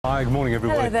Hi, good morning,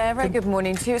 everybody. Hello there, very good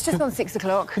morning to you. It's just gone 6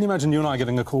 o'clock. Can you imagine you and I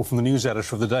getting a call from the news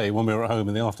editor of the day when we were at home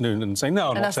in the afternoon and saying,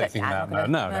 no, I'm not taking that,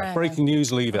 no, breaking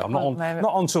news, leave it, I'm not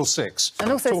on till 6.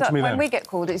 And also, when we get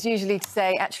called, it's usually to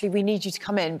say, actually, we need you to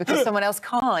come in because someone else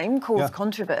can't cause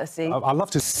controversy. I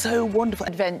love to. So wonderful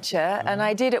adventure, and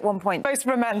I did at one point, most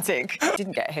romantic.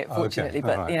 Didn't get hit, fortunately,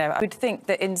 but, you know, I would think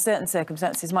that in certain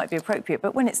circumstances might be appropriate,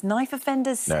 but when it's knife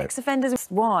offenders, sex offenders,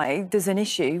 why there's an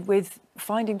issue with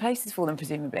finding places for them,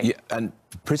 presumably. Yeah, and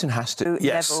prison has to...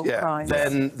 Yes, yeah.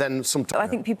 Then sometimes... I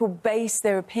think people base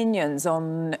their opinions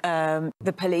on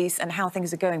the police and how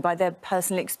things are going by their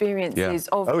personal experiences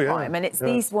of crime, and it's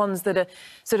these ones that are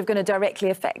sort of going to directly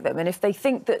affect them. And if they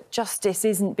think that justice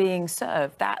isn't being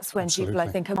served, that's when people, I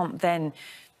think, can't then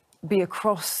be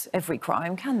across every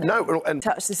crime, can they? No, and...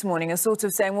 Touch this morning and sort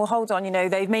of saying, well, hold on, you know,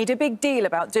 they've made a big deal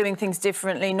about doing things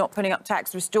differently, not putting up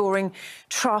tax, restoring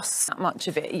trust, not much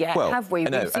of it yet, have we?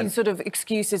 We've seen sort of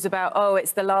excuses about, oh,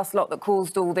 it's the last lot that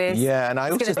caused all this. Yeah, and I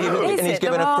also think he's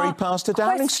given a free pass to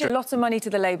Downing Street. A lot of money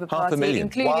to the Labour Party,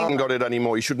 including... Well, I haven't got it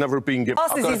anymore. You should never have been given...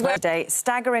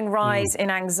 Staggering rise in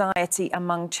anxiety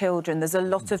among children. There's a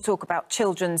lot of talk about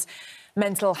children's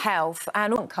mental health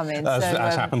and won't come in. As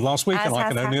happened last week, and I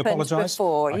can only apologise.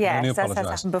 Yes, as has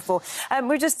happened before.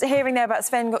 We're just hearing there about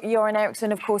Sven-Göran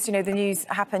Eriksson. Of course, you know, the news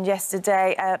happened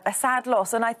yesterday. A sad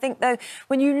loss. And I think, though,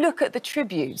 when you look at the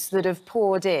tributes that have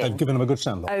poured in... They've given him a good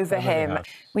send-off. ...over him.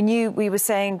 We knew we were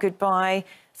saying goodbye.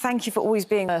 Thank you for always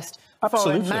being first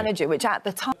foreign manager, which at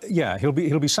the time... Yeah, he'll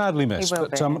be sadly missed. He will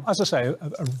but, as I say,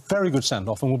 a very good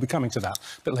send-off, and we'll be coming to that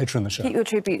a bit later in the show. Keep your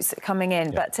tributes coming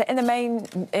in. Yeah. But in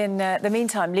the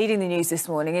meantime, leading the news this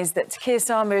morning is that Keir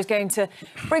Starmer is going to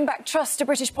bring back trust to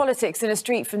British politics in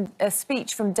a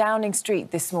speech from Downing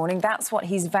Street this morning. That's what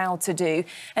he's vowed to do.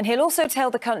 And he'll also tell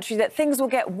the country that things will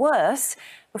get worse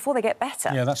before they get better.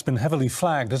 Yeah, that's been heavily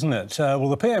flagged, isn't it? Well,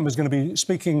 the PM is going to be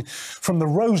speaking from the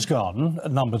Rose Garden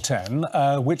at number 10,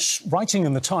 which, writing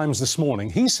in the Times this morning,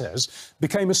 he says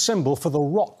became a symbol for the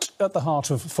rot at the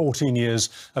heart of 14 years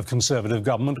of Conservative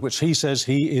government, which he says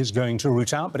he is going to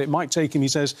root out. But it might take him, he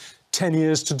says, 10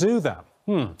 years to do that.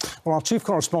 Well, our chief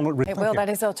correspondent... That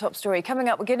is our top story. Coming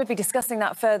up, we're going to be discussing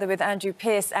that further with Andrew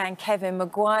Pearce and Kevin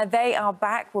Maguire. They are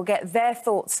back. We'll get their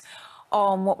thoughts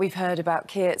on what we've heard about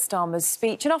Keir Starmer's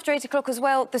speech. And after 8 o'clock as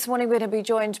well, this morning we're going to be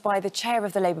joined by the chair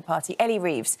of the Labour Party, Ellie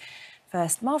Reeves.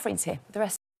 First, Marv Reed's here with the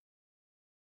rest.